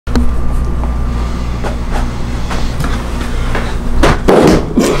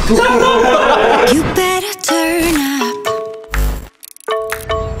You better turn up.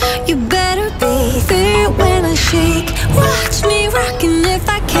 You better be there when I shake. Watch me rockin' if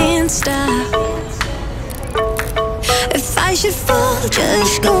I can't stop. If I should fall,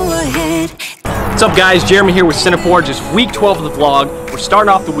 just go ahead. What's up guys, Jeremy here with CineForge. It's week 12 of the vlog. We're starting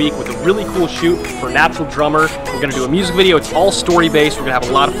off the week with a really cool shoot for Natural Drummer. We're gonna do a music video. It's all story based. We're gonna have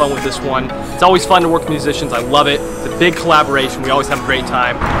a lot of fun with this one. It's always fun to work with musicians. I love it. It's a big collaboration. We always have a great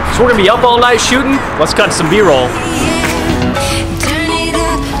time. So we're gonna be up all night shooting. Let's cut some B-roll. Turn it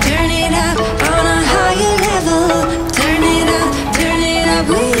up on a higher level. Turn it up,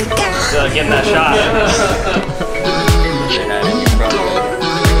 we got Getting that shot.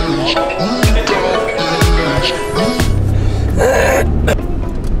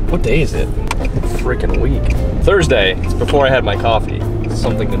 What day is it? Freaking week. Thursday. It's before I had my coffee.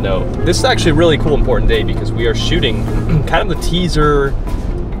 Something to note. This is actually a really cool, important day because we are shooting kind of the teaser,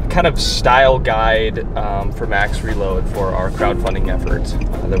 kind of style guide for Max Reload for our crowdfunding efforts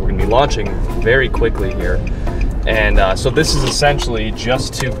that we're going to be launching very quickly here. And so this is essentially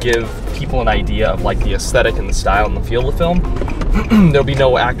just to give people an idea of like the aesthetic and the style and the feel of the film. There'll be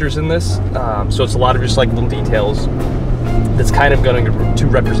no actors in this, so it's a lot of just like little details that's kind of going to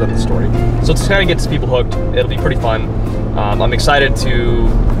represent the story. So it's kind of gets people hooked. It'll be pretty fun. I'm excited to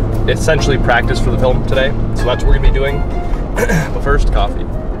essentially practice for the film today. So that's what we're gonna be doing. But first, coffee.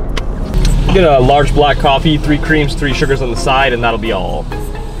 Get a large black coffee, 3 creams, 3 sugars on the side, and that'll be all.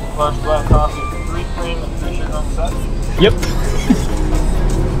 Large black coffee, 3 cream and 3 sugar on the side? Yep.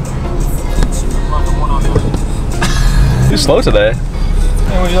 Too slow today.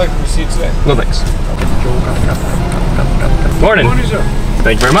 Hey, what do you like for receipts today? No thanks. Morning. Morning, sir.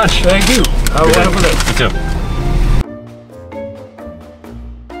 Thank you very much. Thank you. Have a wonderful day. You too.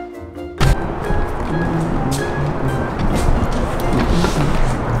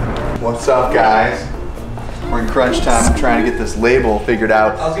 What's up, guys? We're in crunch time. I'm trying to get this label figured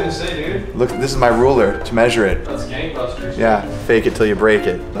out. I was gonna say, dude. Look, this is my ruler to measure it. That's gangbusters. Yeah, fake it till you break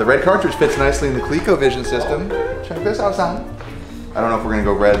it. The red cartridge fits nicely in the ColecoVision system. Check this out, son. I don't know if we're gonna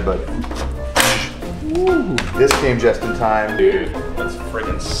go red, but ooh, this came just in time. Dude, that's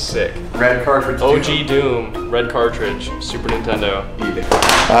freaking sick. Red cartridge. OG Doom, red cartridge, Super Nintendo. Eat it.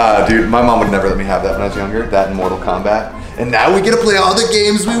 Dude, my mom would never let me have that when I was younger. That and Mortal Kombat. And now we get to play all the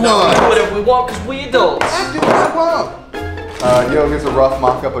games we want. We do whatever we want because we adults. I do what I want. Yo, here's a rough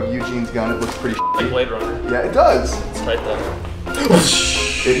mock-up of Eugene's gun. It looks pretty Like Blade Runner. Yeah, it does. It's right there.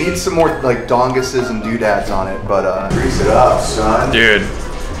 It needs some more like donguses and doodads on it, but grease it up, son. Dude.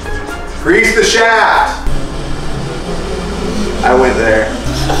 Grease the shaft. I went there.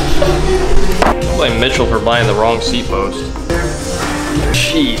 I blame Mitchell for buying the wrong seat post.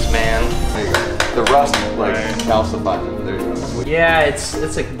 Jeez, man. There you go. The rust like calcified. There you go. Yeah, it's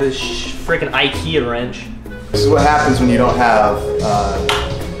like this freaking IKEA wrench. This is what happens when you don't have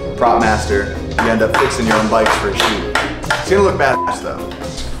prop master. You end up fixing your own bikes for a shoot. It's gonna look badass though.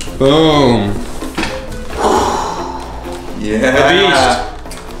 Boom. Yeah. The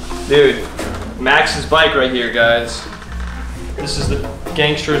beast. Dude, Max's bike right here, guys. This is the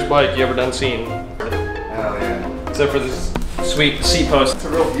gangster's bike you ever done seen. Hell yeah. Except for this sweet seat post. It's a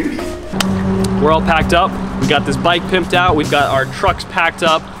real beauty. We're all packed up. We got this bike pimped out. We've got our trucks packed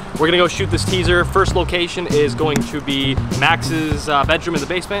up. We're gonna go shoot this teaser. First location is going to be Max's bedroom in the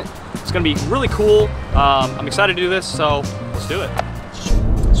basement. It's gonna be really cool. I'm excited to do this, so let's do it.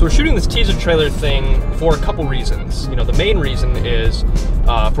 So we're shooting this teaser trailer thing for a couple reasons. You know, the main reason is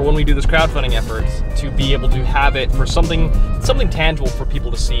for when we do this crowdfunding effort to be able to have it for something tangible for people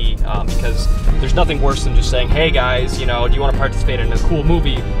to see, because there's nothing worse than just saying, hey guys, you know, do you want to participate in a cool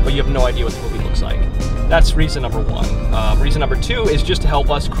movie, but you have no idea what the movie looks like. That's reason number one. Reason number two is just to help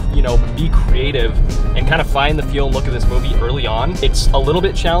us, you know, be creative and kind of find the feel and look of this movie early on. It's a little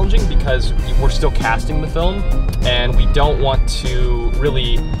bit challenging because we're still casting the film and we don't want to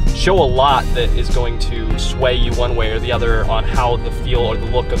really show a lot that is going to sway you one way or the other on how the feel or the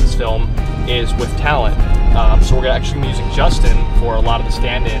look of this film is with talent. So we're actually using Justin for a lot of the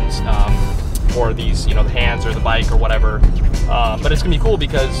stand-ins for these, you know, the hands or the bike or whatever. But it's gonna be cool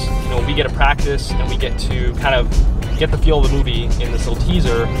because, you know, we get to practice and we get to kind of get the feel of the movie in this little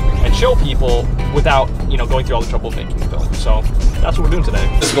teaser and show people without, you know, going through all the trouble of making the film. So that's what we're doing today.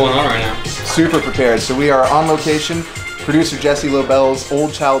 What's going on right now? Super prepared. So we are on location. Producer Jesse Lobel's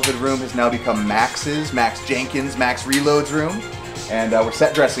old childhood room has now become Max's, Max Jenkins, Max Reload's room. And we're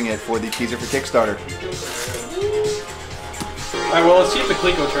set dressing it for the teaser for Kickstarter. All right, well, let's see if the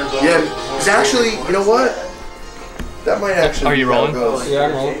Coleco turns on. Yeah, it's actually, you know what? That might actually Are you be how it rolling? goes. Yeah,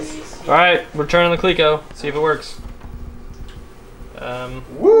 I'm rolling. All right, we're turning the Coleco. See if it works.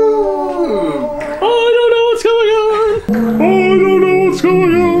 Woo! I don't know what's going on. I don't know what's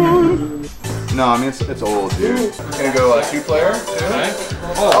going on. No, I mean it's old, dude. Gonna go 2-player. Okay.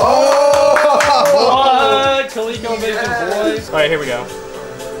 Oh! What? Coleco Vision boys. All right, here we go.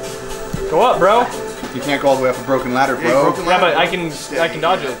 Go up, bro. You can't go all the way up a broken ladder, bro. Yeah, but I can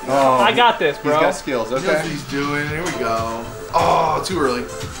dodge it. Oh, I got this, bro. He's got skills. He knows Okay. what he's doing. Here we go. Oh, too early.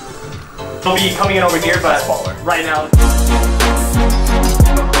 He'll be coming in over here, but Smaller. right now.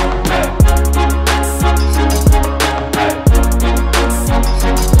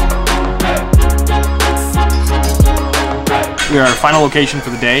 We are our final location for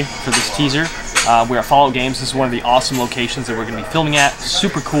the day for this teaser. We're at Fallout Games. This is one of the awesome locations that we're going to be filming at.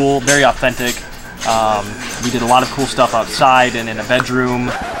 Super cool, very authentic. We did a lot of cool stuff outside and in a bedroom.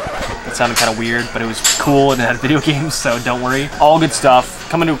 It sounded kind of weird, but it was cool and it had video games, so don't worry. All good stuff.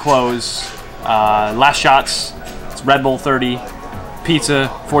 Coming to a close. Last shots. It's Red Bull 30, pizza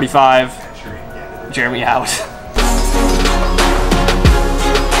 45. Jeremy out.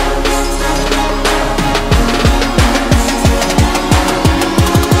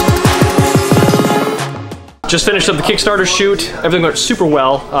 Just finished up the Kickstarter shoot. Everything went super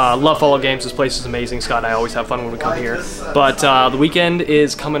well. Love Fallout Games. This place is amazing. Scott and I always have fun when we come here. But the weekend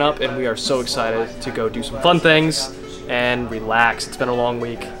is coming up and we are so excited to go do some fun things and relax. It's been a long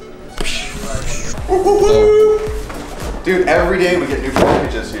week. Dude, every day we get new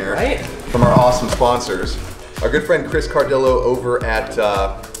packages here from our awesome sponsors. Our good friend Chris Cardillo over at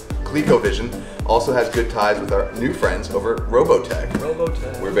ColecoVision also has good ties with our new friends over at Robotech.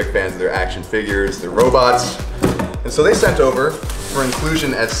 We're big fans of their action figures, their robots. And so they sent over for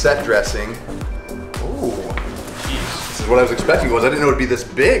inclusion as set dressing. Ooh. This is what I was expecting was I didn't know it'd be this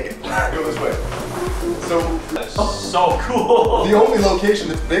big. Go this way. So cool. The only location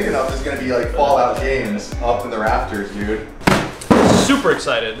that's big enough is gonna be like Fallout Games up in the rafters, dude. Super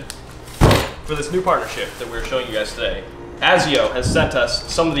excited for this new partnership that we're showing you guys today. Azio has sent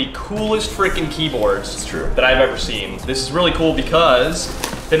us some of the coolest freaking keyboards that I've ever seen. This is really cool because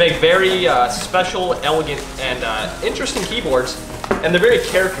they make very special, elegant, and interesting keyboards, and they're very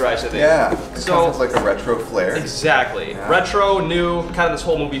characterized, I think. Yeah, so it's like a retro flair. Exactly. Yeah. Retro, new, kind of this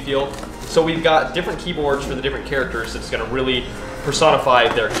whole movie feel. So we've got different keyboards for the different characters that's going to really personify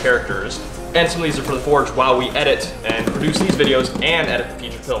their characters. And some of these are for the Forge while we edit and produce these videos and edit the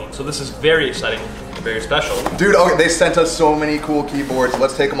feature film. So this is very exciting. Very special. Dude, okay, they sent us so many cool keyboards.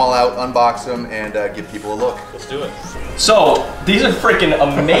 Let's take them all out, unbox them, and give people a look. Let's do it. So, these are freaking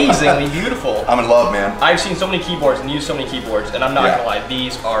amazingly beautiful. I'm in love, man. I've seen so many keyboards and used so many keyboards, and I'm not gonna lie,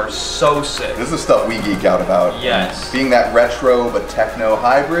 these are so sick. This is stuff we geek out about. Yes. Being that retro but techno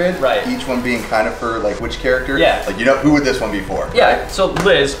hybrid. Right. Each one being kind of for like which character. Yeah. Like, you know, who would this one be for? Yeah, right? So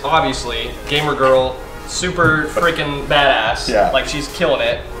Liz, obviously, gamer girl, super freaking badass. Yeah. Like, she's killing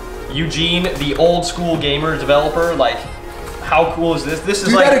it. Eugene, the old school gamer developer, like, how cool is this? This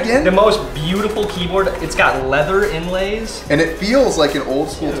is like the most beautiful keyboard. It's got leather inlays. And it feels like an old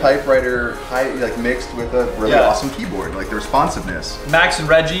school typewriter, like mixed with a really awesome keyboard, like the responsiveness. Max and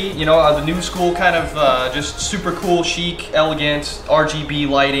Reggie, you know, are the new school kind of just super cool, chic, elegant, RGB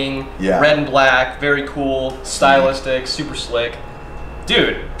lighting, red and black, very cool, stylistic, super slick.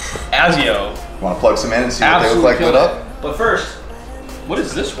 Dude, Azio. Want to plug some in and see what they look like lit up? But first, what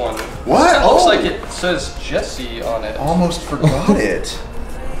is this one? What? It looks like it says Jesse on it. Almost forgot it.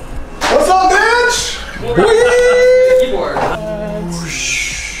 What's up, bitch? Keyboard.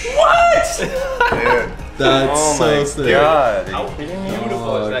 What? Dude. That's so sick. God. How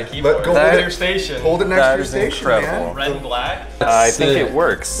beautiful is that keyboard? Go that, to your station. Hold it next to your station, incredible. man. Red and black. I think it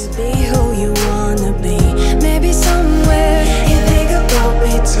works. Be who you wanna be. Maybe somewhere you think about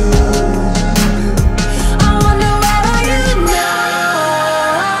me too. I wonder where are you now?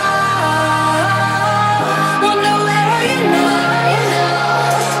 Wonder where are you now?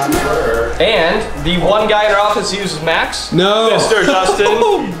 And the one guy in our office who uses Max. No. Mr. Justin.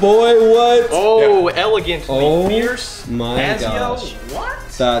 Oh boy, what? Oh, elegantly fierce. My Azio. gosh. What?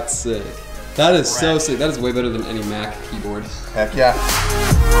 That's sick. That is so sick. That is way better than any Mac keyboard. Heck yeah.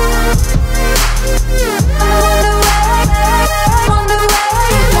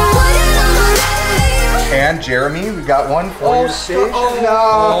 And Jeremy, we got one for your station.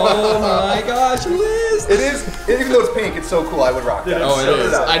 Oh my gosh, Liz! It is, even though it's pink, it's so cool. I would rock that. Oh, it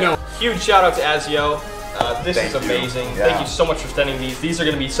is. I know. Huge shout out to Azio. This Thank is you. amazing. Yeah. Thank you so much for sending these. These are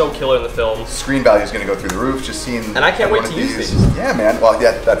going to be so killer in the film. Screen value is going to go through the roof. Just seeing. And I can't wait to use these. Yeah, man. Well,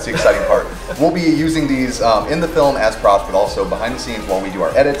 yeah, that's the exciting part. We'll be using these in the film as props, but also behind the scenes while we do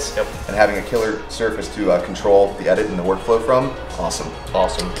our edits and having a killer surface to control the edit and the workflow from. Awesome.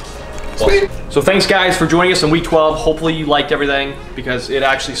 Awesome. Sweet. So thanks guys for joining us in week 12. Hopefully you liked everything because it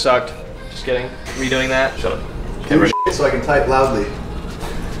actually sucked. Just kidding. Redoing that. Shut up. So I can type loudly.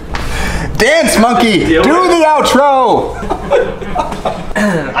 Dance monkey, do the outro.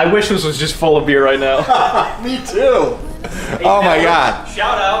 I wish this was just full of beer right now. Me too. Oh my god.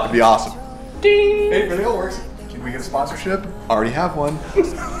 Shout out. That'd be awesome. Ding. Hey, video works. Can we get a sponsorship? Already have one.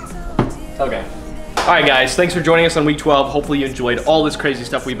 Okay. All right, guys. Thanks for joining us on week 12. Hopefully you enjoyed all this crazy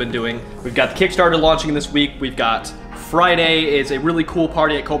stuff we've been doing. We've got the Kickstarter launching this week. We've got Friday is a really cool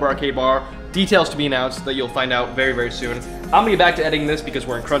party at Cobra Arcade Bar. Details to be announced that you'll find out very, very soon. I'm gonna get back to editing this because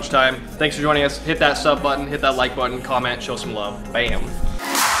we're in crunch time. Thanks for joining us. Hit that sub button, hit that like button, comment, show some love. Bam.